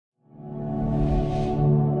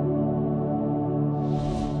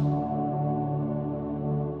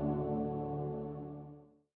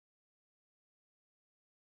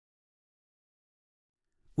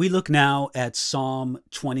We look now at Psalm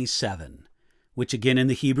 27, which again in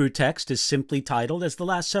the Hebrew text is simply titled, as the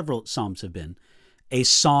last several Psalms have been, a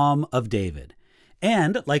Psalm of David.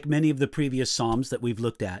 And like many of the previous Psalms that we've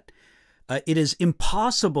looked at, it is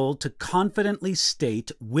impossible to confidently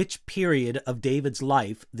state which period of David's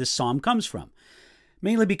life this psalm comes from,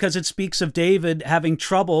 mainly because it speaks of David having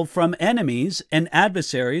trouble from enemies and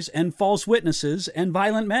adversaries and false witnesses and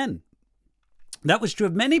violent men. That was true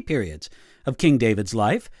of many periods of King David's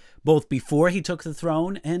life, both before he took the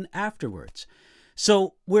throne and afterwards.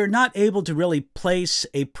 So we're not able to really place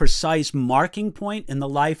a precise marking point in the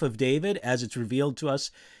life of David as it's revealed to us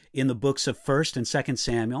in the books of 1st and 2nd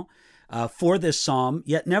Samuel for this psalm,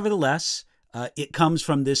 yet nevertheless, it comes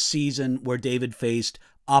from this season where David faced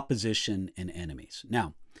opposition and enemies.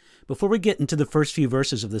 Now, before we get into the first few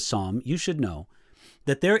verses of the psalm, you should know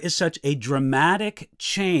that there is such a dramatic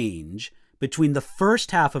change between the first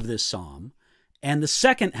half of this psalm and the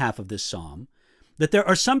second half of this psalm that there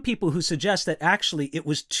are some people who suggest that actually it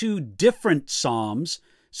was two different psalms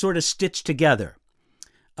sort of stitched together.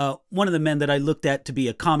 One of the men that I looked at to be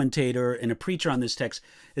a commentator and a preacher on this text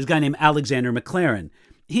is a guy named Alexander McLaren.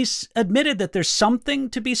 He's admitted that there's something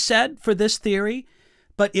to be said for this theory,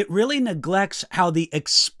 but it really neglects how the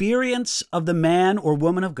experience of the man or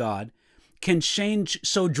woman of God can change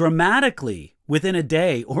so dramatically within a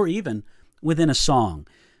day or even within a song.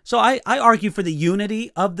 So I argue for the unity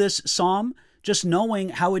of this psalm, just knowing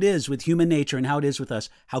how it is with human nature and how it is with us,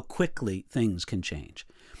 how quickly things can change.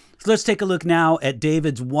 So let's take a look now at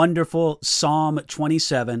David's wonderful Psalm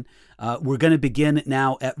 27. We're going to begin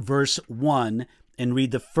now at verse 1 and read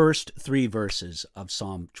the first 3 verses of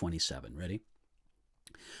Psalm 27. Ready?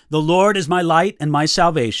 The Lord is my light and my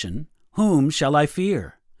salvation. Whom shall I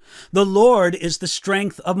fear? The Lord is the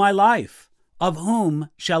strength of my life. Of whom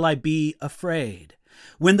shall I be afraid?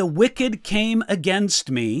 When the wicked came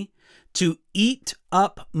against me to eat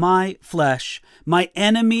up my flesh, my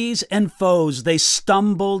enemies and foes, they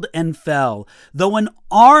stumbled and fell. Though an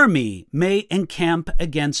army may encamp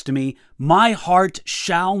against me, my heart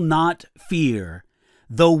shall not fear.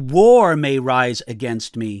 Though war may rise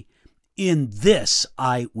against me, in this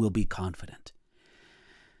I will be confident.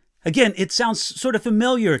 Again, it sounds sort of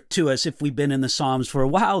familiar to us if we've been in the Psalms for a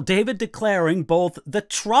while. David declaring both the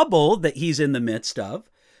trouble that he's in the midst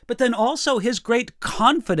of, but then also his great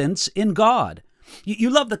confidence in God.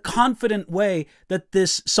 You love the confident way that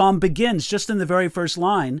this psalm begins, just in the very first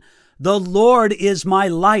line. The Lord is my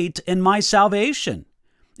light and my salvation.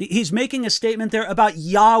 He's making a statement there about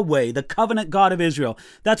Yahweh, the covenant God of Israel.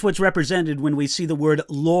 That's what's represented when we see the word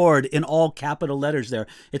Lord in all capital letters there.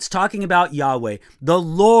 It's talking about Yahweh. The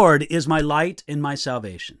Lord is my light and my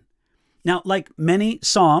salvation. Now, like many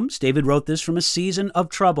psalms, David wrote this from a season of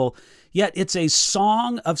trouble, yet it's a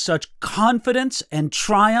song of such confidence and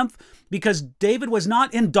triumph because David was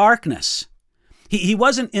not in darkness. He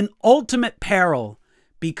wasn't in ultimate peril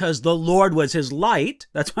because the Lord was his light.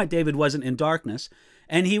 That's why David wasn't in darkness.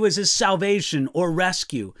 And he was his salvation or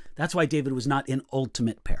rescue. That's why David was not in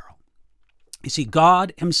ultimate peril. You see,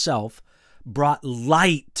 God himself brought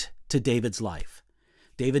light to David's life.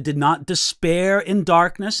 David did not despair in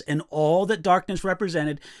darkness and all that darkness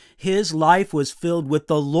represented. His life was filled with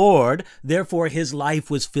the Lord. Therefore, his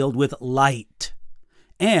life was filled with light.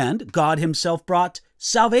 And God himself brought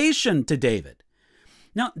salvation to David.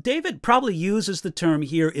 Now, David probably uses the term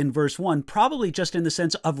here in verse 1, probably just in the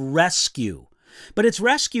sense of rescue. But it's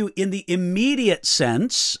rescue in the immediate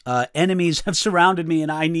sense, enemies have surrounded me and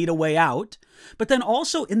I need a way out, but then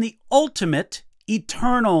also in the ultimate,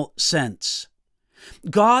 eternal sense.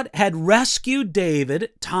 God had rescued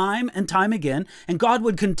David time and time again, and God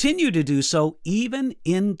would continue to do so even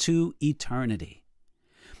into eternity.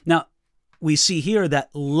 Now, we see here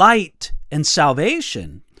that light and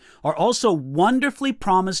salvation are also wonderfully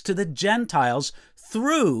promised to the Gentiles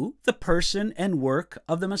through the person and work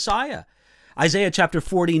of the Messiah. Isaiah chapter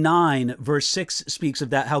 49, verse 6 speaks of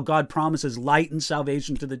that, how God promises light and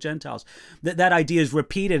salvation to the Gentiles. That idea is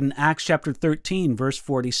repeated in Acts chapter 13, verse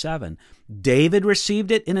 47. David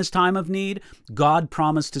received it in his time of need. God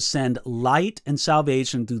promised to send light and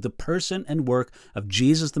salvation through the person and work of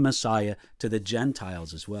Jesus the Messiah to the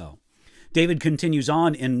Gentiles as well. David continues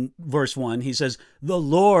on in verse 1. He says, the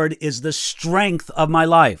Lord is the strength of my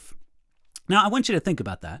life. Now, I want you to think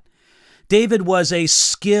about that. David was a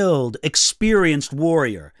skilled, experienced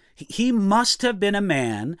warrior. He must have been a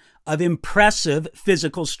man of impressive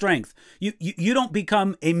physical strength. You don't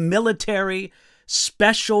become a military,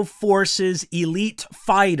 special forces, elite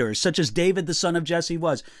fighter, such as David, the son of Jesse,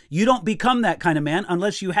 was. You don't become that kind of man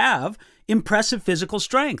unless you have impressive physical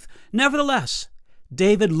strength. Nevertheless,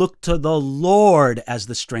 David looked to the Lord as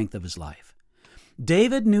the strength of his life.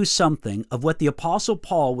 David knew something of what the Apostle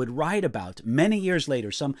Paul would write about many years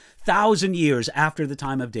later, some 1,000 years after the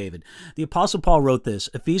time of David. The Apostle Paul wrote this,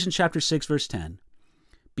 Ephesians chapter 6, verse 10,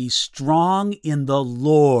 "Be strong in the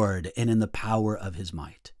Lord and in the power of his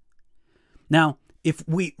might." Now, if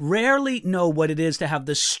we rarely know what it is to have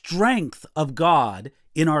the strength of God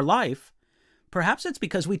in our life, perhaps it's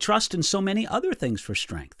because we trust in so many other things for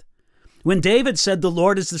strength. When David said, "The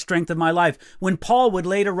Lord is the strength of my life," when Paul would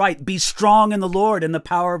later write, "Be strong in the Lord and the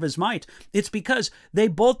power of his might," it's because they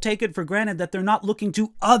both take it for granted that they're not looking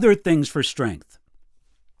to other things for strength.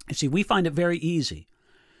 You see, we find it very easy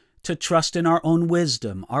to trust in our own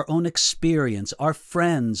wisdom, our own experience, our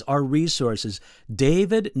friends, our resources.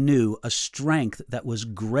 David knew a strength that was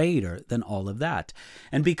greater than all of that.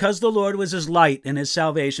 And because the Lord was his light and his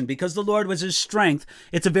salvation, because the Lord was his strength,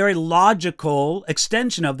 it's a very logical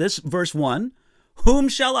extension of this. Verse 1, "Whom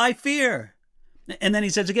shall I fear?" And then he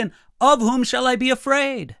says again, "Of whom shall I be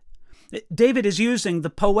afraid?" David is using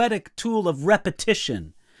the poetic tool of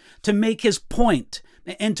repetition to make his point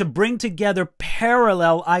and to bring together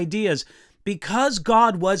parallel ideas. Because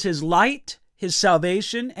God was his light, his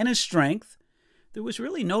salvation, and his strength, there was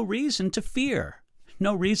really no reason to fear,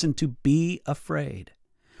 no reason to be afraid.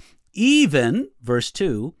 Even, verse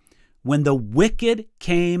 2, "when the wicked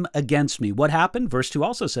came against me." What happened? Verse 2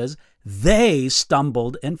 also says, "They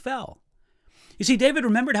stumbled and fell." You see, David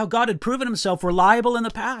remembered how God had proven himself reliable in the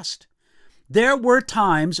past. There were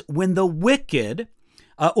times when the wicked,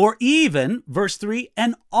 or even, verse 3,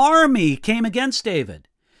 an army came against David.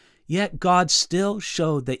 Yet God still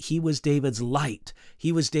showed that he was David's light.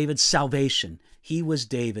 He was David's salvation. He was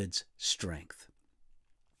David's strength.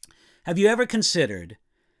 Have you ever considered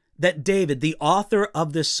that David, the author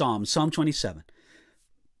of this psalm, Psalm 27,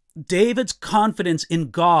 David's confidence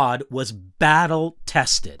in God was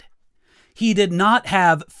battle-tested. He did not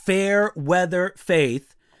have fair weather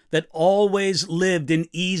faith that always lived in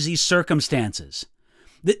easy circumstances.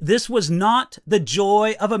 This was not the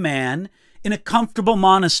joy of a man in a comfortable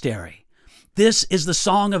monastery. This is the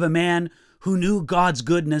song of a man who knew God's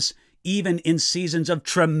goodness even in seasons of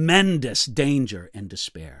tremendous danger and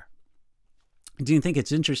despair. Do you think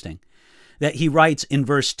it's interesting that he writes in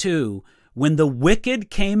verse 2, "When the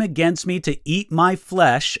wicked came against me to eat my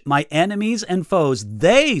flesh, my enemies and foes,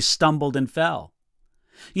 they stumbled and fell."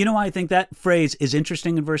 You know why I think that phrase is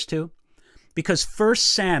interesting in verse 2? Because 1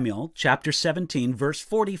 Samuel chapter 17, verse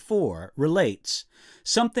 44 relates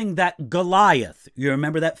something that Goliath, you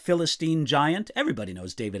remember that Philistine giant? Everybody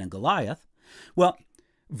knows David and Goliath. Well,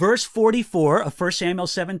 verse 44 of 1 Samuel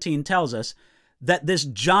 17 tells us that this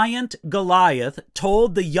giant Goliath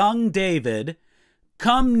told the young David,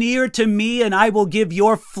 "Come near to me and I will give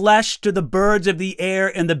your flesh to the birds of the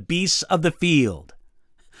air and the beasts of the field."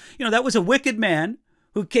 You know, that was a wicked man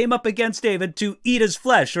who came up against David to eat his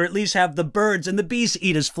flesh, or at least have the birds and the beasts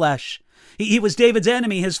eat his flesh. He was David's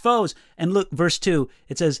enemy, his foes. And look, verse 2,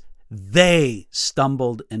 it says, "They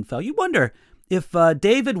stumbled and fell." You wonder if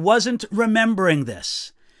David wasn't remembering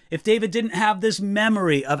this, if David didn't have this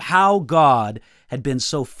memory of how God had been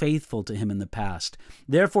so faithful to him in the past.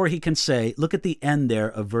 Therefore, he can say, look at the end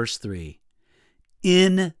there of verse 3,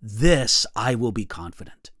 "In this I will be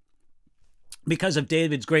confident." Because of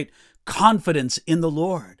David's great confidence in the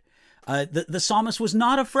Lord, the psalmist was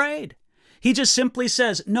not afraid. He just simply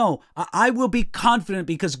says, "No, I will be confident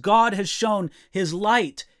because God has shown his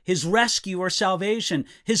light, his rescue or salvation,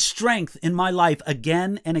 his strength in my life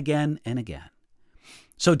again and again and again."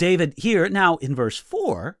 So David here, now in verse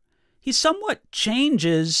 4, he somewhat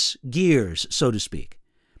changes gears, so to speak.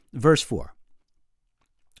 Verse 4,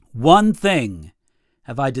 "One thing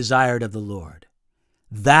have I desired of the Lord,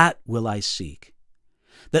 that will I seek,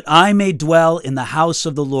 that I may dwell in the house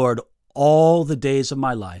of the Lord all the days of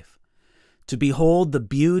my life, to behold the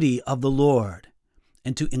beauty of the Lord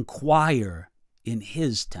and to inquire in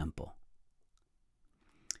his temple."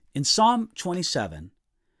 In Psalm 27,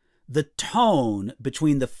 the tone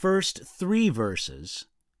between the first 3 verses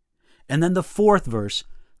and then the 4th verse,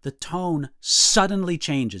 the tone suddenly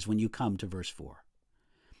changes when you come to verse 4.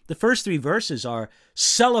 The first 3 verses are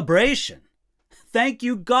celebration. Thank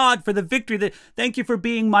you, God, for the victory. Thank you for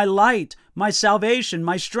being my light, my salvation,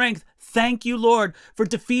 my strength. Thank you, Lord, for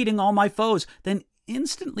defeating all my foes. Then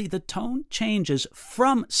instantly the tone changes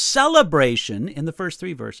from celebration in the first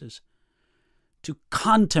 3 verses to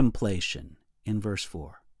contemplation in verse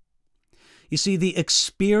 4. You see, the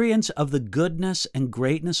experience of the goodness and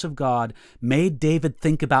greatness of God made David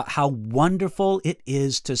think about how wonderful it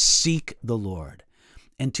is to seek the Lord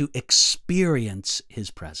and to experience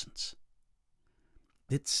his presence.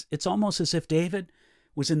 It's almost as if David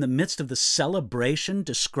was in the midst of the celebration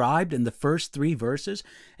described in the first 3 verses,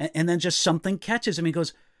 and then just something catches him. He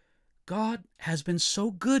goes, God has been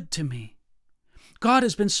so good to me. God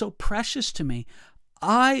has been so precious to me.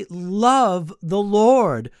 I love the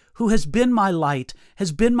Lord, who has been my light,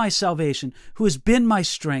 has been my salvation, who has been my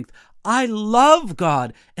strength. I love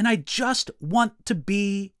God, and I just want to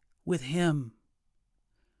be with him.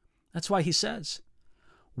 That's why he says,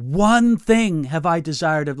 one thing have I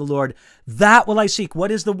desired of the Lord, that will I seek.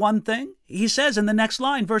 What is the one thing? He says in the next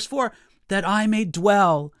line, verse 4, that I may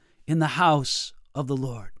dwell in the house of the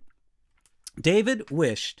Lord. David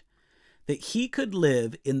wished that he could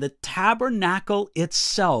live in the tabernacle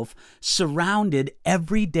itself, surrounded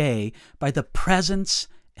every day by the presence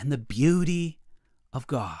and the beauty of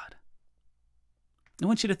God. I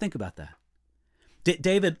want you to think about that.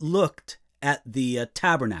 David looked at the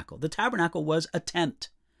tabernacle. The tabernacle was a tent.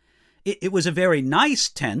 It was a very nice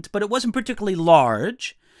tent, but it wasn't particularly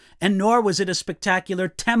large, and nor was it a spectacular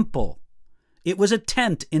temple. It was a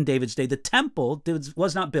tent in David's day. The temple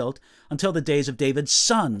was not built until the days of David's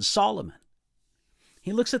son, Solomon.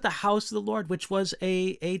 He looks at the house of the Lord, which was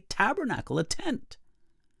a tabernacle, a tent.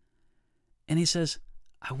 And he says,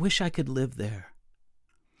 I wish I could live there.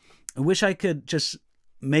 I wish I could just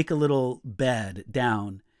make a little bed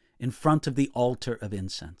down in front of the altar of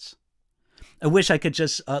incense. I wish I could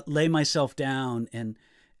just lay myself down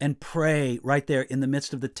and pray right there in the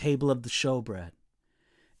midst of the table of the showbread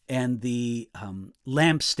and the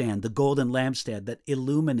lampstand, the golden lampstand that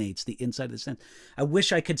illuminates the inside of the tent. I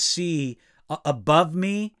wish I could see above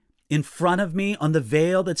me, in front of me, on the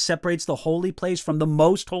veil that separates the holy place from the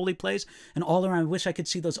most holy place, and all around. I wish I could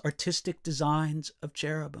see those artistic designs of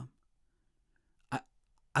cherubim.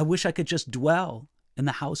 I wish I could just dwell in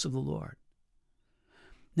the house of the Lord.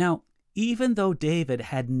 Now, even though David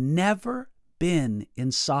had never been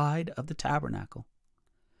inside of the tabernacle,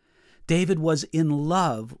 David was in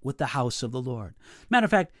love with the house of the Lord. Matter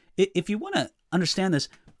of fact, if you want to understand this,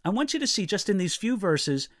 I want you to see just in these few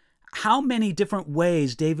verses how many different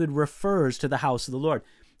ways David refers to the house of the Lord.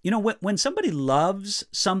 You know, when somebody loves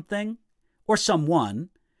something or someone,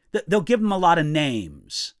 they'll give them a lot of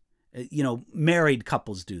names. You know, married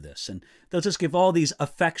couples do this, and they'll just give all these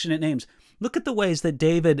affectionate names. Look at the ways that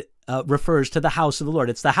David refers to the house of the Lord.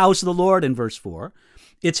 It's the house of the Lord in verse 4.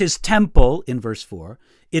 It's his temple in verse 4.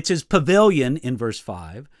 It's his pavilion in verse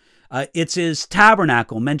 5. It's his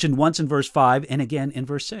tabernacle mentioned once in verse 5 and again in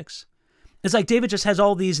verse 6. It's like David just has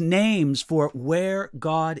all these names for where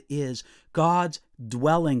God is, God's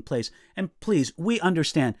dwelling place. And please, we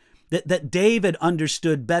understand that David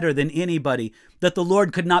understood better than anybody that the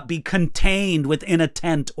Lord could not be contained within a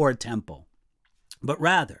tent or a temple, but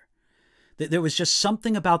rather that there was just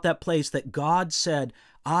something about that place that God said,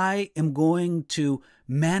 I am going to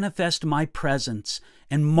manifest my presence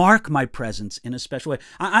and mark my presence in a special way.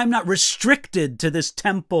 I'm not restricted to this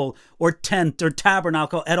temple or tent or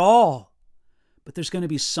tabernacle at all, but there's going to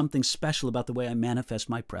be something special about the way I manifest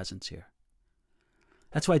my presence here.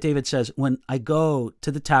 That's why David says, when I go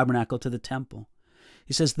to the tabernacle, to the temple,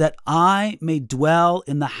 he says, that I may dwell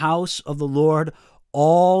in the house of the Lord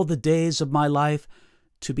all the days of my life,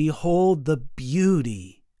 to behold the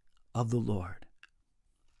beauty of the Lord.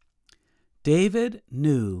 David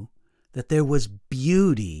knew that there was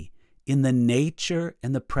beauty in the nature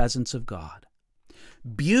and the presence of God.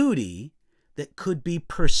 Beauty that could be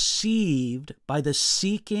perceived by the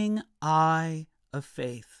seeking eye of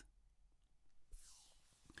faith.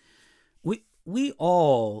 We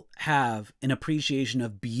all have an appreciation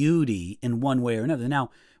of beauty in one way or another.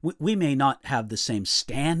 Now, we may not have the same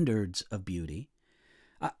standards of beauty.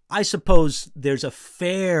 I suppose there's a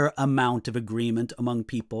fair amount of agreement among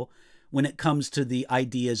people when it comes to the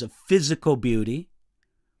ideas of physical beauty.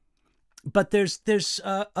 But there's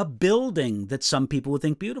a building that some people would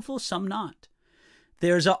think beautiful, some not.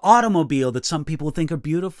 There's an automobile that some people think are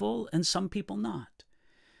beautiful and some people not.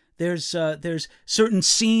 There's certain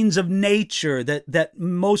scenes of nature that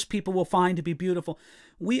most people will find to be beautiful.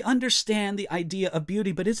 We understand the idea of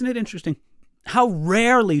beauty, but isn't it interesting how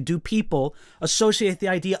rarely do people associate the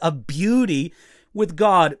idea of beauty with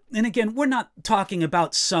God? And again, we're not talking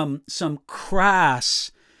about some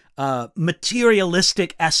crass,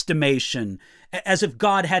 materialistic estimation, as if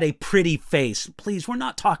God had a pretty face. Please, we're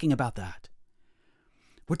not talking about that.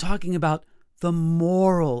 We're talking about the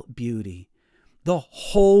moral beauty, the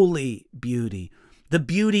holy beauty, the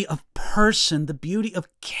beauty of person, the beauty of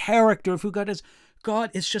character of who God is. God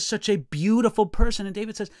is just such a beautiful person. And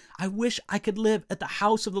David says, I wish I could live at the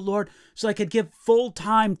house of the Lord so I could give full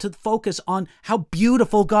time to focus on how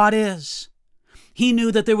beautiful God is. He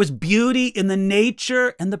knew that there was beauty in the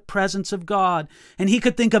nature and the presence of God, and he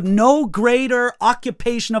could think of no greater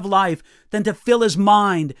occupation of life than to fill his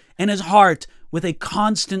mind and his heart with a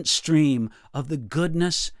constant stream of the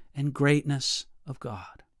goodness and greatness of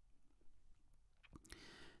God.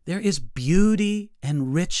 There is beauty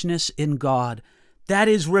and richness in God that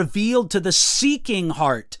is revealed to the seeking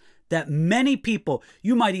heart that many people,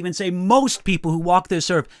 you might even say most people who walk this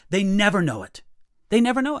earth, they never know it. They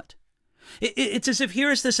never know it. It's as if here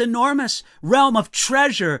is this enormous realm of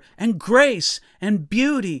treasure and grace and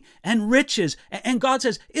beauty and riches. And God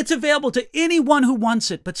says it's available to anyone who wants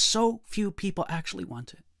it, but so few people actually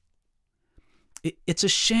want it. It's a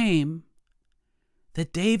shame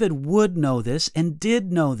that David would know this and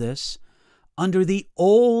did know this under the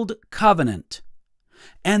old covenant,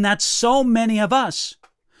 and that so many of us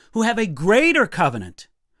who have a greater covenant,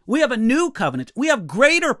 we have a new covenant, we have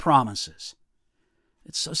greater promises.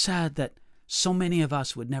 It's so sad that so many of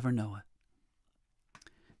us would never know it.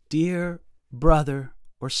 Dear brother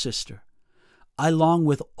or sister, I long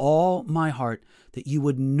with all my heart that you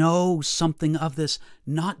would know something of this,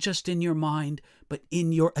 not just in your mind, but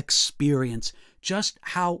in your experience, just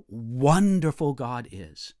how wonderful God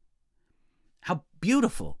is, how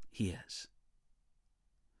beautiful He is.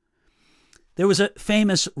 There was a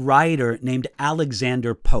famous writer named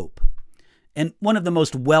Alexander Pope, and one of the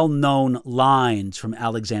most well-known lines from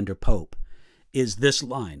Alexander Pope is this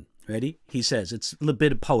line. Ready? He says, it's a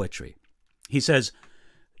bit of poetry. He says,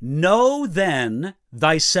 "Know then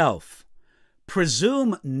thyself,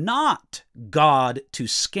 presume not God to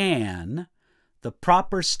scan, the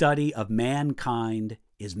proper study of mankind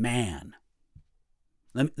is man."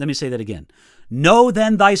 Let me say that again. Know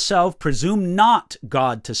then thyself, presume not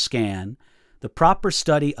God to scan, the proper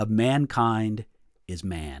study of mankind is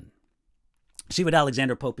man. See what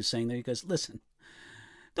Alexander Pope is saying there? He goes, listen,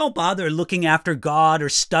 don't bother looking after God or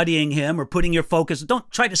studying Him or putting your focus. Don't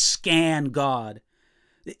try to scan God.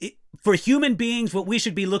 For human beings, what we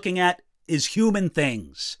should be looking at is human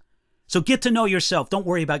things. So get to know yourself. Don't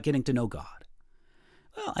worry about getting to know God.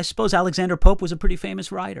 Well, I suppose Alexander Pope was a pretty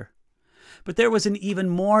famous writer. But there was an even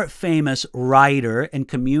more famous writer and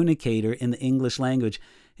communicator in the English language.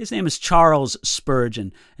 His name is Charles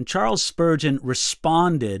Spurgeon. And Charles Spurgeon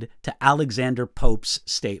responded to Alexander Pope's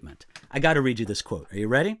statement. I got to read you this quote. Are you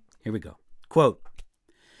ready? Here we go. Quote,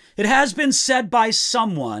 "It has been said by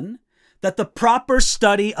someone that the proper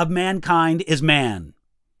study of mankind is man.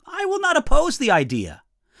 I will not oppose the idea,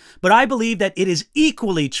 but I believe that it is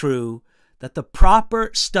equally true that the proper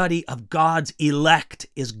study of God's elect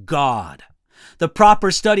is God. The proper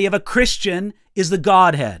study of a Christian is the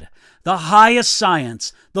Godhead. The highest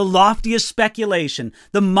science, the loftiest speculation,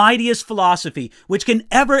 the mightiest philosophy which can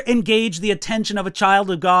ever engage the attention of a child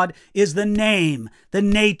of God is the name, the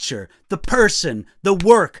nature, the person, the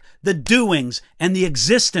work, the doings, and the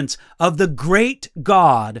existence of the great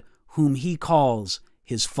God whom He calls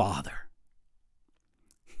His Father."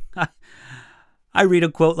 I read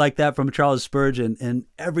a quote like that from Charles Spurgeon, and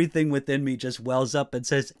everything within me just wells up and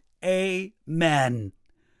says, amen.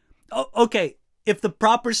 Oh, okay, if the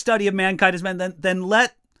proper study of mankind is man, then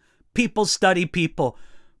let people study people.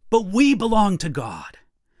 But we belong to God.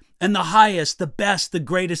 And the highest, the best, the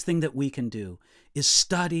greatest thing that we can do is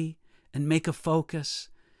study and make a focus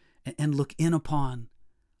and look in upon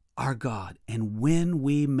our God. And when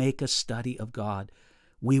we make a study of God,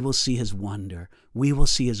 we will see His wonder. We will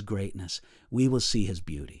see His greatness. We will see His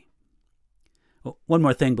beauty. Well, one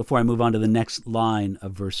more thing before I move on to the next line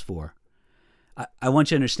of verse 4. I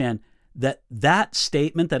want you to understand that that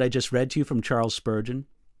statement that I just read to you from Charles Spurgeon,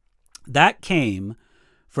 that came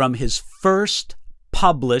from his first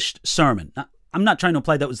published sermon. Now, I'm not trying to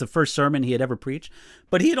imply that was the first sermon he had ever preached,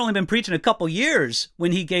 but he had only been preaching a couple years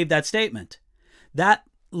when he gave that statement. That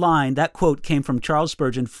line, that quote came from Charles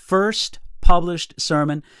Spurgeon's first published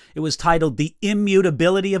sermon. It was titled "The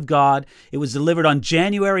Immutability of God." It was delivered on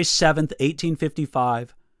January 7th,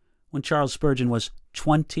 1855, when Charles Spurgeon was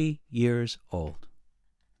 20 years old.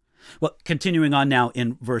 Well, continuing on now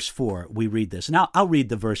in verse 4, we read this. And I'll read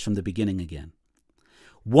the verse from the beginning again.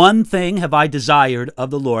 "One thing have I desired of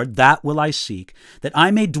the Lord, that will I seek, that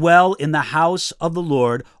I may dwell in the house of the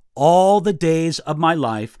Lord all the days of my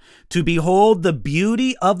life, to behold the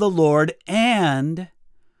beauty of the Lord and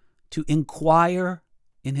to inquire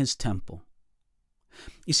in His temple."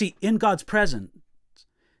 You see, in God's presence,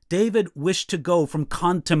 David wished to go from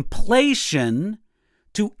contemplation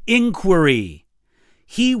to inquiry.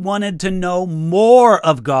 He wanted to know more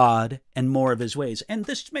of God and more of His ways. And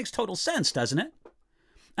this makes total sense, doesn't it?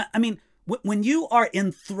 I mean, when you are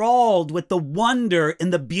enthralled with the wonder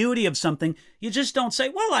and the beauty of something, you just don't say,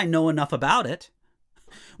 well, I know enough about it.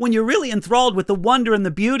 When you're really enthralled with the wonder and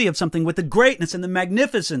the beauty of something, with the greatness and the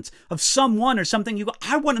magnificence of someone or something, you go,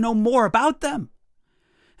 I want to know more about them.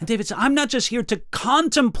 And David said, I'm not just here to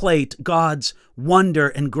contemplate God's wonder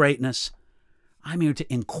and greatness. I'm here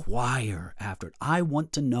to inquire after it. I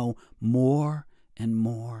want to know more and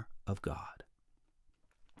more of God.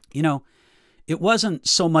 You know, it wasn't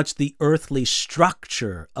so much the earthly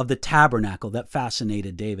structure of the tabernacle that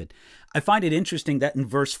fascinated David. I find it interesting that in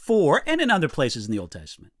verse 4 and in other places in the Old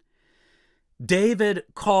Testament, David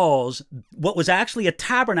calls what was actually a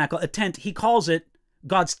tabernacle, a tent, he calls it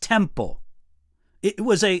God's temple. It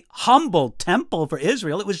was a humble temple for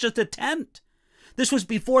Israel. It was just a tent. This was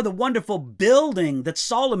before the wonderful building that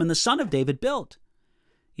Solomon, the son of David, built.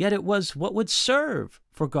 Yet it was what would serve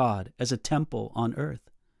for God as a temple on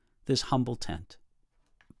earth, this humble tent.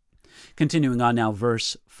 Continuing on now,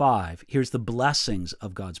 verse 5. Here's the blessings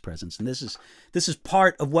of God's presence. And this is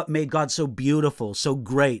part of what made God so beautiful, so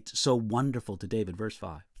great, so wonderful to David. Verse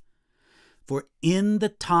 5. For in the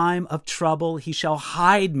time of trouble he shall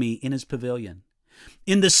hide me in his pavilion.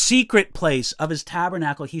 In the secret place of his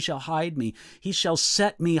tabernacle he shall hide me. He shall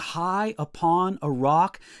set me high upon a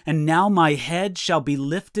rock, and now my head shall be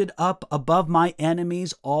lifted up above my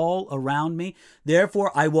enemies all around me.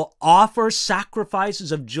 Therefore I will offer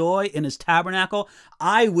sacrifices of joy in his tabernacle.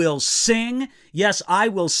 I will sing, yes, I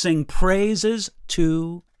will sing praises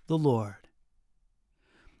to the Lord.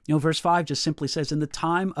 You know, verse 5 just simply says, in the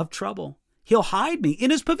time of trouble, he'll hide me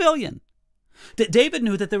in his pavilion. David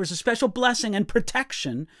knew that there was a special blessing and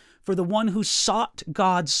protection for the one who sought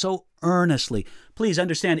God so earnestly. Please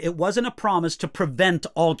understand, it wasn't a promise to prevent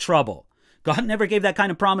all trouble. God never gave that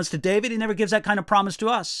kind of promise to David. He never gives that kind of promise to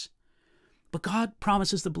us. But God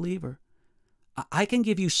promises the believer, I can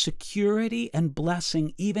give you security and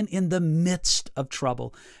blessing even in the midst of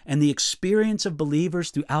trouble. And the experience of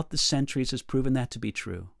believers throughout the centuries has proven that to be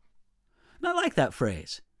true. And I like that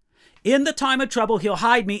phrase. In the time of trouble, he'll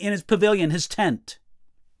hide me in his pavilion, his tent.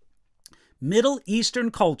 Middle Eastern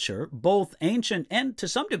culture, both ancient and to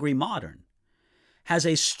some degree modern, has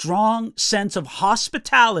a strong sense of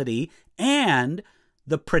hospitality and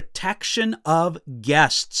the protection of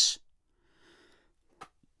guests.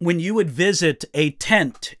 When you would visit a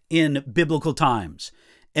tent in biblical times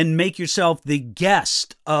and make yourself the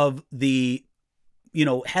guest of the,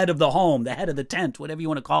 head of the home, the head of the tent, whatever you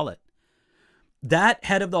want to call it, that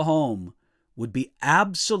head of the home would be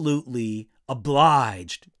absolutely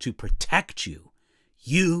obliged to protect you.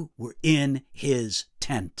 You were in his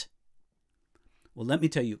tent. Well, let me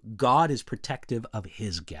tell you, God is protective of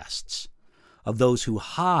his guests, of those who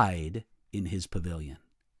hide in his pavilion.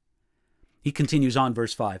 He continues on,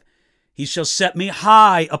 verse 5. He shall set me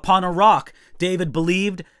high upon a rock. David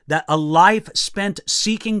believed that a life spent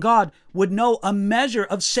seeking God would know a measure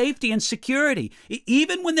of safety and security.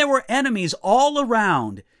 Even when there were enemies all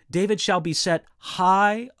around, David shall be set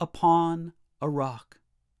high upon a rock.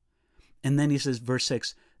 And then he says, verse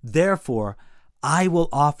 6, therefore I will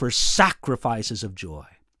offer sacrifices of joy.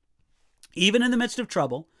 Even in the midst of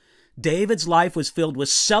trouble, David's life was filled with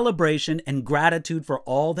celebration and gratitude for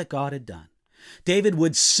all that God had done. David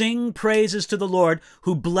would sing praises to the Lord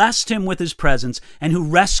who blessed him with his presence and who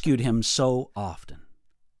rescued him so often.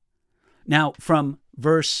 Now, from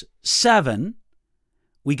verse 7,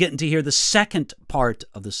 we get into here the second part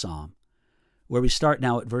of the psalm, where we start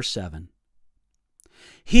now at verse 7.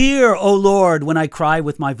 Hear, O Lord, when I cry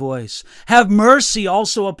with my voice. Have mercy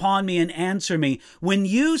also upon me and answer me. When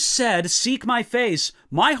you said, seek my face,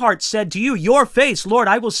 my heart said to you, your face, Lord,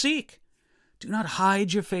 I will seek. Do not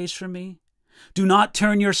hide your face from me. Do not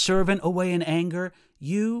turn your servant away in anger.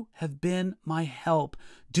 You have been my help.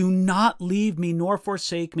 Do not leave me nor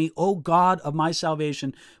forsake me, O God of my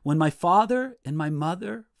salvation. When my father and my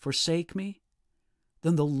mother forsake me,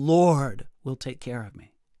 then the Lord will take care of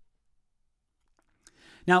me.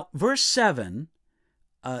 Now, verse 7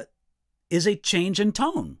 is a change in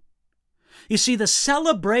tone. You see, the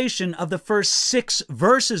celebration of the first 6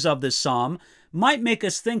 verses of this psalm might make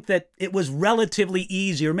us think that it was relatively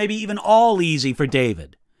easy, or maybe even all easy for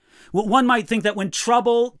David. One might think that when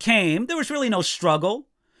trouble came, there was really no struggle,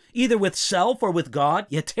 either with self or with God.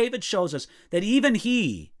 Yet David shows us that even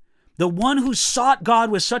he, the one who sought God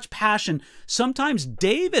with such passion, sometimes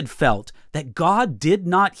David felt that God did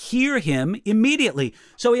not hear him immediately.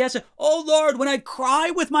 So he has to, oh Lord, when I cry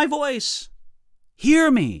with my voice, hear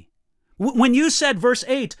me. When you said, verse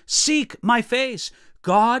 8, seek my face,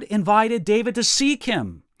 God invited David to seek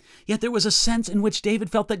him. Yet there was a sense in which David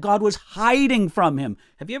felt that God was hiding from him.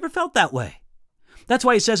 Have you ever felt that way? That's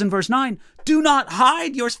why he says in verse 9, do not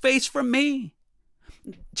hide your face from me.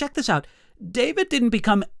 Check this out. David didn't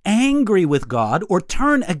become angry with God or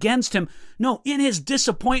turn against him. No, in his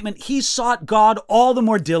disappointment, he sought God all the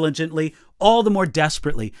more diligently, all the more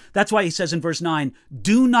desperately. That's why he says in verse 9,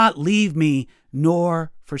 do not leave me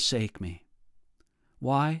nor forsake me.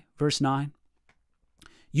 Why? Verse 9,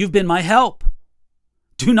 you've been my help.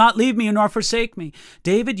 Do not leave me nor forsake me.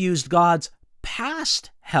 David used God's past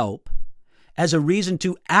help as a reason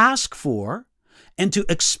to ask for and to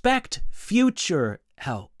expect future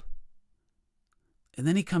help. And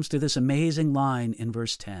then he comes to this amazing line in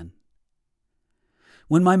verse 10.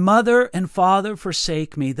 When my mother and father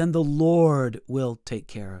forsake me, then the Lord will take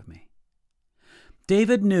care of me.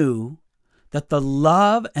 David knew that the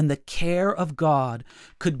love and the care of God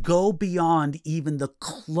could go beyond even the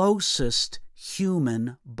closest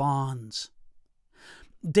human bonds.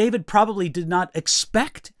 David probably did not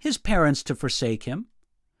expect his parents to forsake him,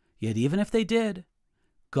 yet even if they did,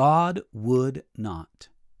 God would not.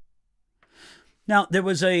 Now, there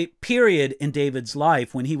was a period in David's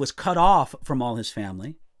life when he was cut off from all his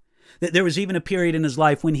family. There was even a period in his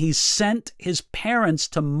life when he sent his parents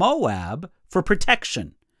to Moab for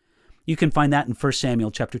protection. You can find that in 1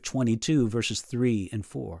 Samuel chapter 22, verses 3 and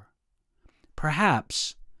 4.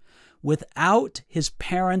 Perhaps, without his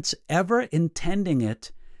parents ever intending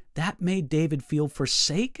it, that made David feel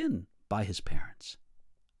forsaken by his parents.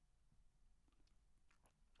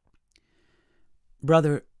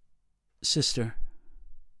 Brother, sister,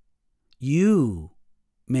 you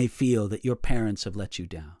may feel that your parents have let you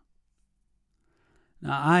down.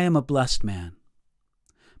 Now, I am a blessed man.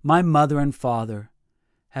 My mother and father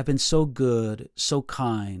have been so good, so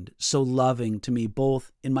kind, so loving to me,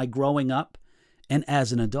 both in my growing up and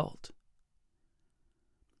as an adult.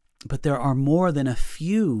 But there are more than a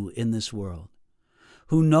few in this world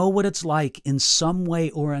who know what it's like in some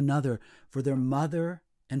way or another for their mother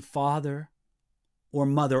and father, or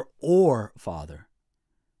mother or father,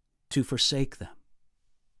 to forsake them.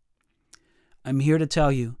 I'm here to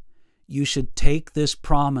tell you, you should take this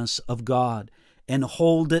promise of God and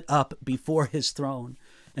hold it up before his throne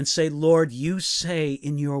and say, Lord, you say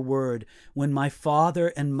in your word, when my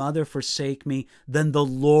father and mother forsake me, then the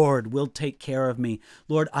Lord will take care of me.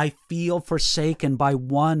 Lord, I feel forsaken by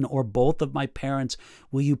one or both of my parents.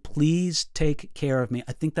 Will you please take care of me?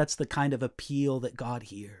 I think that's the kind of appeal that God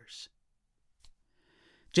hears.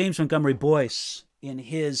 James Montgomery Boyce, in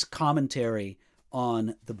his commentary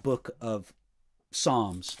on the book of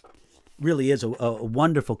Psalms, really is a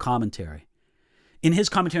wonderful commentary. In his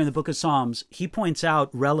commentary on the book of Psalms, he points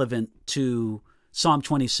out, relevant to Psalm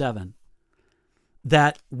 27,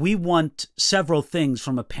 that we want several things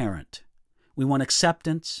from a parent. We want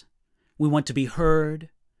acceptance. We want to be heard.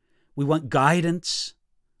 We want guidance.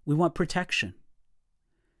 We want protection.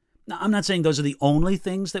 Now, I'm not saying those are the only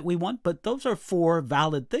things that we want, but those are 4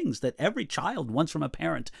 valid things that every child wants from a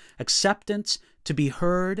parent. Acceptance, to be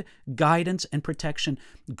heard, guidance, and protection.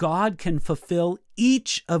 God can fulfill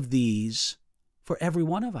each of these for every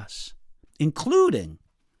one of us, including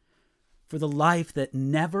for the life that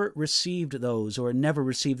never received those or never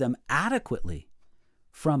received them adequately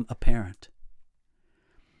from a parent.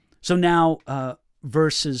 So now,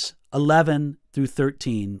 verses 11 through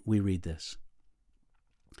 13, we read this.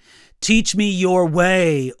 Teach me your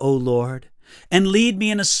way, O Lord, and lead me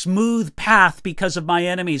in a smooth path because of my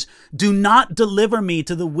enemies. Do not deliver me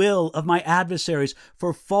to the will of my adversaries,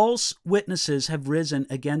 for false witnesses have risen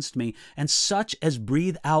against me, and such as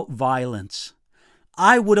breathe out violence.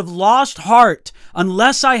 I would have lost heart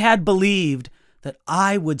unless I had believed that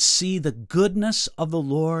I would see the goodness of the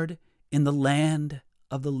Lord in the land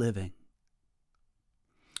of the living.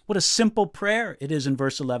 What a simple prayer it is in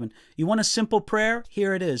verse 11. You want a simple prayer?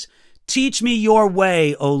 Here it is. Teach me your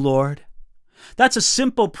way, O Lord. That's a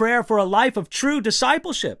simple prayer for a life of true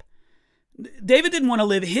discipleship. David didn't want to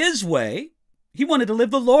live his way. He wanted to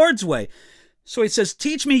live the Lord's way. So he says,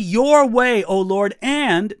 teach me your way, O Lord,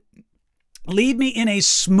 and lead me in a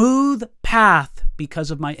smooth path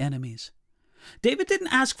because of my enemies. David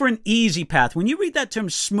didn't ask for an easy path. When you read that term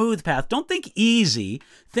smooth path, don't think easy.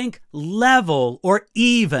 Think level or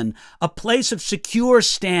even, a place of secure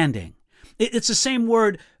standing. It's the same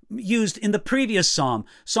word used in the previous psalm,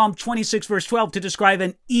 Psalm 26, verse 12, to describe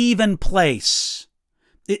an even place.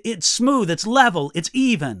 It's smooth, it's level, it's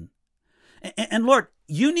even. And Lord,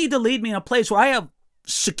 you need to lead me in a place where I have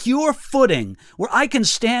secure footing, where I can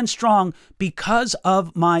stand strong because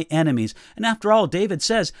of my enemies. And after all, David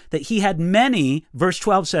says that he had many, verse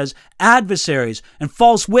 12 says, adversaries and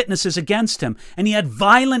false witnesses against him, and he had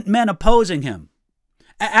violent men opposing him.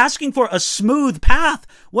 Asking for a smooth path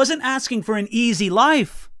wasn't asking for an easy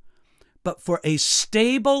life, but for a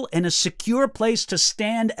stable and a secure place to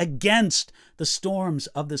stand against the storms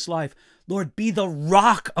of this life. Lord, be the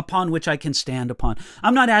rock upon which I can stand upon.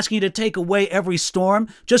 I'm not asking you to take away every storm.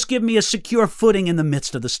 Just give me a secure footing in the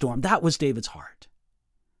midst of the storm. That was David's heart.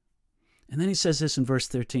 And then he says this in verse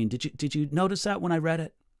 13. Did you notice that when I read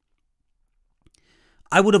it?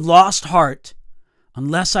 I would have lost heart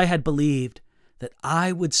unless I had believed that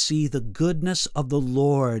I would see the goodness of the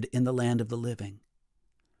Lord in the land of the living.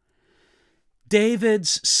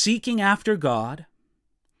 David's seeking after God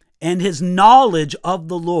and his knowledge of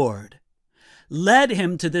the Lord led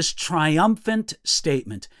him to this triumphant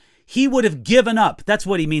statement. He would have given up. That's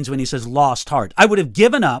what he means when he says lost heart. I would have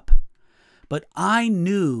given up, but I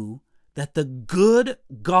knew that the good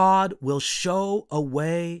God will show a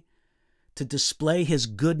way to display his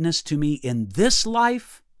goodness to me in this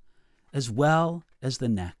life as well as the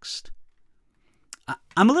next.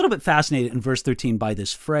 I'm a little bit fascinated in verse 13 by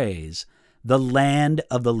this phrase, the land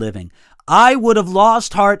of the living. I would have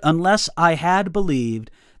lost heart unless I had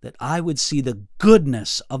believed that I would see the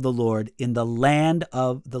goodness of the Lord in the land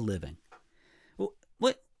of the living.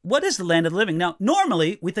 What is the land of the living? Now,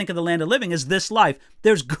 normally we think of the land of the living as this life.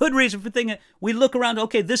 There's good reason for thinking, we look around,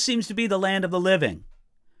 okay, this seems to be the land of the living.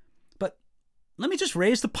 But let me just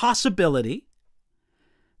raise the possibility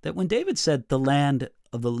that when David said the land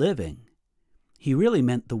of the living, he really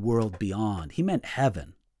meant the world beyond. He meant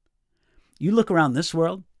heaven. You look around this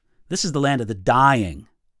world, this is the land of the dying.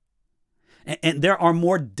 And there are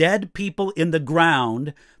more dead people in the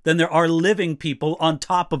ground than there are living people on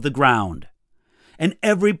top of the ground. And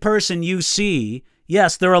every person you see,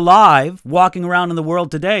 yes, they're alive, walking around in the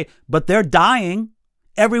world today, but they're dying.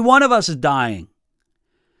 Every one of us is dying.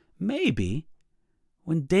 Maybe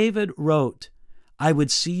when David wrote, I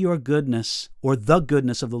would see your goodness or the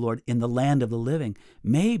goodness of the Lord in the land of the living,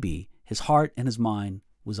 maybe his heart and his mind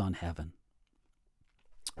was on heaven.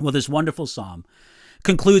 Well, this wonderful psalm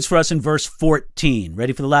concludes for us in verse 14.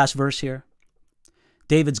 Ready for the last verse here?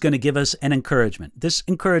 David's going to give us an encouragement. This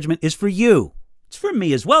encouragement is for you. It's for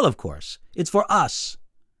me as well, of course. It's for us.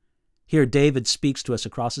 Here, David speaks to us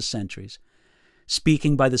across the centuries,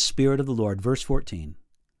 speaking by the Spirit of the Lord. Verse 14.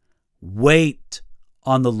 Wait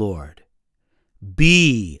on the Lord.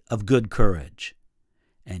 Be of good courage,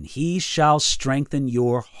 and he shall strengthen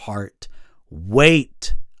your heart.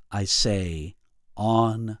 Wait, I say,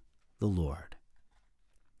 on the Lord.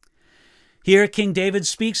 Here, King David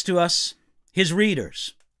speaks to us, his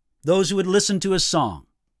readers, those who would listen to his song.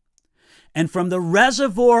 And from the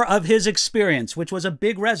reservoir of his experience, which was a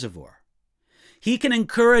big reservoir, he can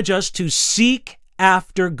encourage us to seek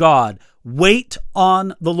after God, wait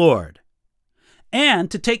on the Lord, and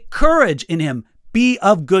to take courage in him, be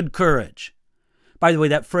of good courage. By the way,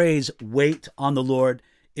 that phrase, wait on the Lord,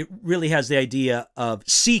 it really has the idea of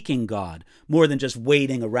seeking God more than just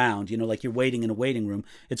waiting around, like you're waiting in a waiting room.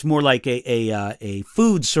 It's more like a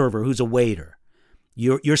food server who's a waiter.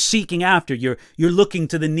 You're seeking after, you're looking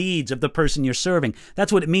to the needs of the person you're serving.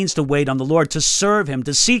 That's what it means to wait on the Lord, to serve him,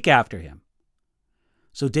 to seek after him.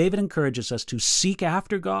 So David encourages us to seek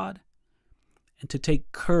after God and to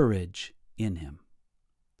take courage in him.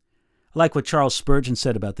 I like what Charles Spurgeon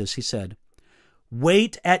said about this. He said,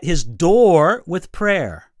 wait at his door with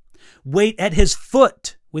prayer. Wait at his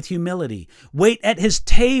foot with humility. Wait at his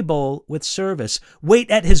table with service.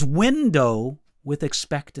 Wait at his window with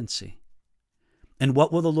expectancy. And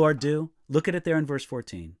what will the Lord do? Look at it there in verse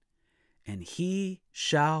 14. And he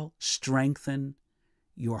shall strengthen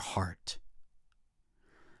your heart.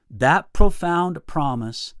 That profound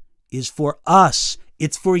promise is for us.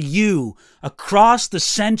 It's for you. Across the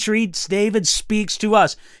centuries, David speaks to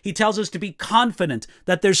us. He tells us to be confident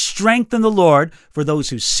that there's strength in the Lord for those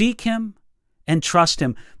who seek him and trust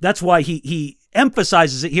him. That's why he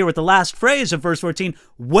emphasizes it here with the last phrase of verse 14.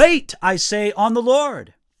 Wait, I say, on the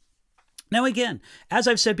Lord. Now again, as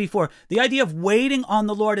I've said before, the idea of waiting on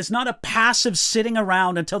the Lord is not a passive sitting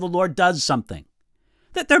around until the Lord does something.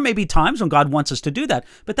 That there may be times when God wants us to do that,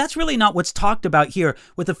 but that's really not what's talked about here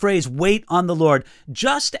with the phrase, wait on the Lord.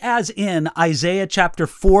 Just as in Isaiah chapter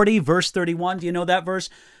 40, verse 31, do you know that verse?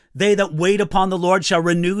 They that wait upon the Lord shall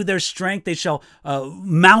renew their strength. They shall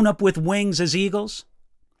mount up with wings as eagles.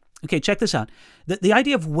 Okay, check this out. The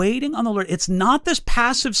idea of waiting on the Lord, it's not this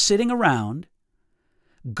passive sitting around.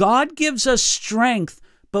 God gives us strength,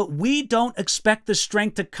 but we don't expect the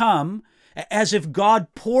strength to come as if God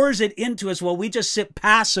pours it into us while we just sit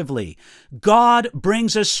passively. God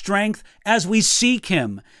brings us strength as we seek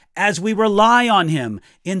him, as we rely on him,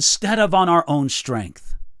 instead of on our own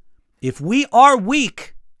strength. If we are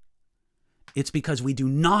weak, it's because we do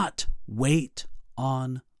not wait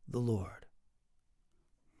on the Lord.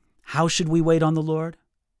 How should we wait on the Lord?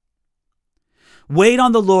 Wait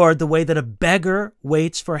on the Lord the way that a beggar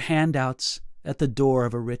waits for handouts at the door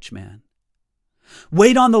of a rich man.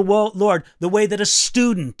 Wait on the Lord the way that a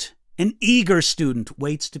student, an eager student,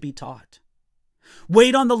 waits to be taught.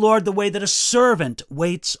 Wait on the Lord the way that a servant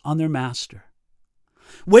waits on their master.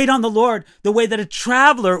 Wait on the Lord the way that a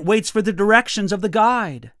traveler waits for the directions of the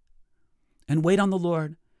guide. And wait on the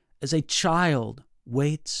Lord as a child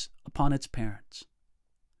waits upon its parents.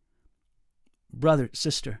 Brother,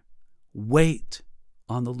 sister, wait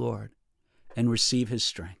on the Lord and receive his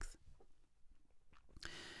strength.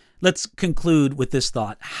 Let's conclude with this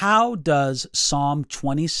thought. How does Psalm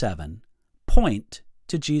 27 point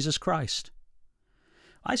to Jesus Christ?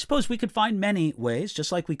 I suppose we could find many ways,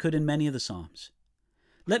 just like we could in many of the Psalms.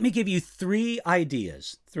 Let me give you three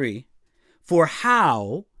ideas, for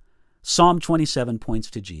how Psalm 27 points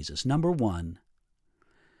to Jesus. Number one,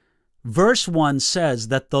 verse 1 says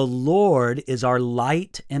that the Lord is our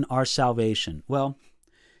light and our salvation. Well,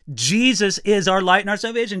 Jesus is our light and our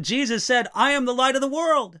salvation. Jesus said, I am the light of the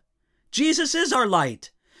world. Jesus is our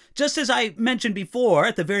light. Just as I mentioned before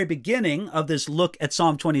at the very beginning of this look at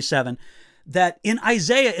Psalm 27, that in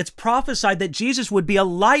Isaiah it's prophesied that Jesus would be a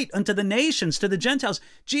light unto the nations, to the Gentiles.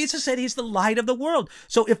 Jesus said he's the light of the world.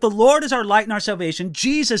 So if the Lord is our light and our salvation,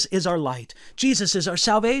 Jesus is our light. Jesus is our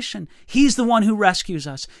salvation. He's the one who rescues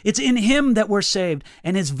us. It's in him that we're saved.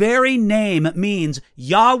 And his very name means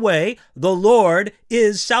Yahweh, the Lord,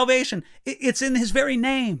 is salvation. It's in his very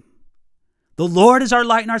name. The Lord is our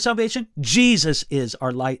light and our salvation. Jesus is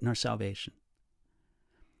our light and our salvation.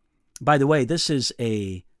 By the way, this is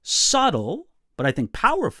a subtle, but I think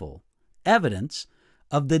powerful evidence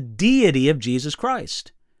of the deity of Jesus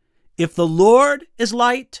Christ. If the Lord is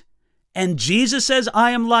light and Jesus says,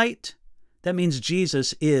 I am light, that means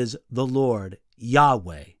Jesus is the Lord,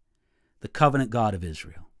 Yahweh, the covenant God of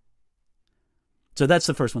Israel. So that's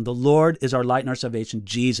the first one. The Lord is our light and our salvation.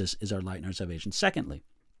 Jesus is our light and our salvation. Secondly,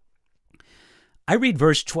 I read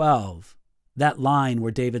verse 12, that line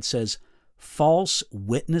where David says, false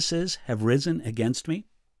witnesses have risen against me.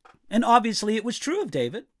 And obviously it was true of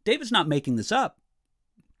David. David's not making this up.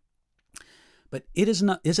 But is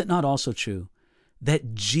it not also true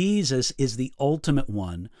that Jesus is the ultimate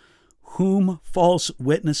one whom false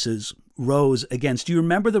witnesses rose against? Do you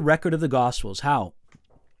remember the record of the Gospels? How,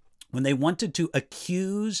 when they wanted to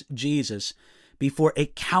accuse Jesus before a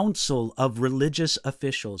council of religious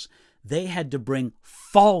officials, they had to bring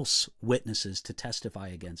false witnesses to testify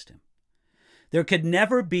against him. There could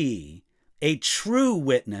never be a true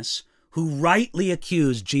witness who rightly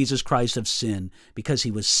accused Jesus Christ of sin because he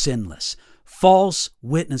was sinless. False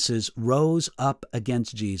witnesses rose up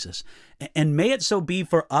against Jesus. And may it so be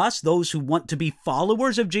for us, those who want to be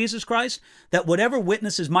followers of Jesus Christ, that whatever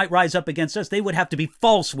witnesses might rise up against us, they would have to be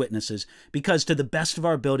false witnesses, because to the best of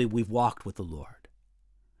our ability, we've walked with the Lord.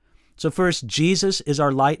 So first, Jesus is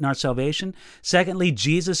our light and our salvation. Secondly,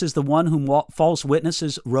 Jesus is the one whom false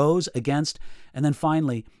witnesses rose against. And then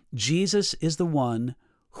finally, Jesus is the one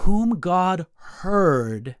whom God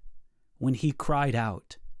heard when he cried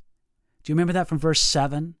out. Do you remember that from verse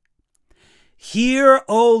 7? Hear,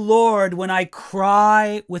 O Lord, when I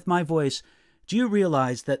cry with my voice. Do you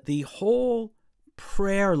realize that the whole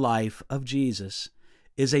prayer life of Jesus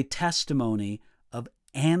is a testimony of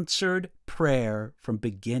answered prayer from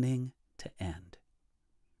beginning to end?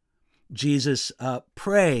 Jesus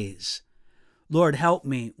prays, Lord, help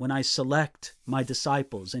me when I select my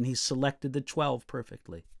disciples, and he selected the 12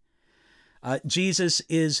 perfectly. Jesus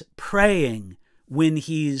is praying when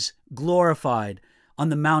he's glorified on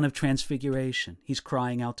the Mount of Transfiguration. He's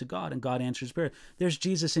crying out to God, and God answers prayer. There's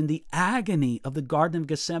Jesus in the agony of the Garden of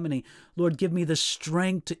Gethsemane. Lord, give me the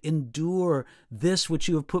strength to endure this which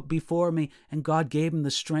you have put before me. And God gave him the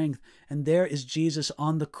strength. And there is Jesus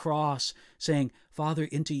on the cross saying, Father,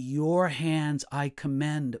 into your hands I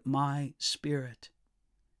commend my spirit.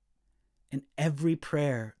 And every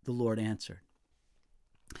prayer the Lord answered.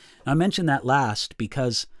 Now, I mentioned that last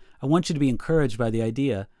because I want you to be encouraged by the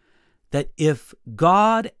idea that if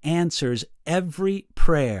God answers every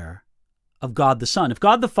prayer of God the Son, if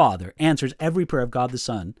God the Father answers every prayer of God the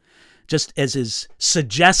Son, just as is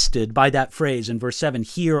suggested by that phrase in verse 7,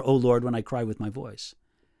 hear, O Lord, when I cry with my voice.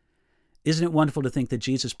 Isn't it wonderful to think that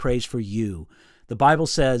Jesus prays for you? The Bible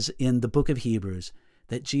says in the book of Hebrews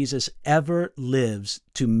that Jesus ever lives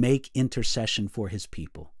to make intercession for his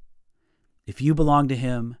people. If you belong to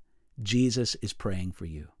him, Jesus is praying for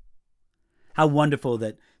you. How wonderful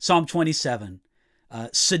that Psalm 27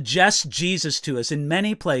 suggests Jesus to us in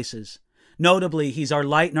many places. Notably, he's our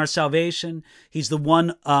light and our salvation. He's the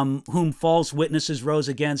one whom false witnesses rose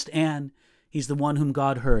against, and He's the one whom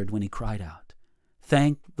God heard when he cried out.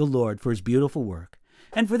 Thank the Lord for his beautiful work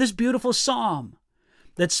and for this beautiful psalm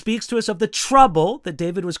that speaks to us of the trouble that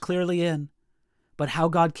David was clearly in, but how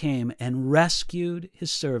God came and rescued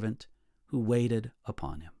his servant who waited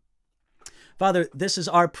upon him. Father, this is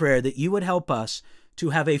our prayer, that you would help us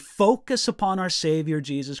to have a focus upon our Savior,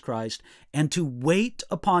 Jesus Christ, and to wait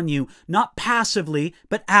upon you, not passively,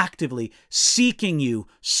 but actively, seeking you,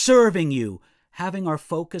 serving you, having our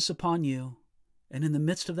focus upon you. And in the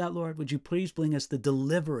midst of that, Lord, would you please bring us the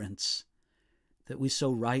deliverance that we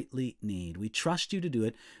so rightly need. We trust you to do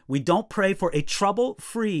it. We don't pray for a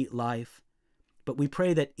trouble-free life, but we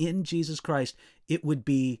pray that in Jesus Christ it would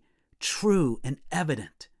be true and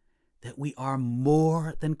evident that we are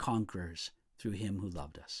more than conquerors through him who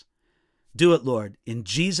loved us. Do it, Lord, in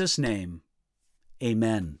Jesus' name.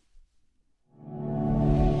 Amen.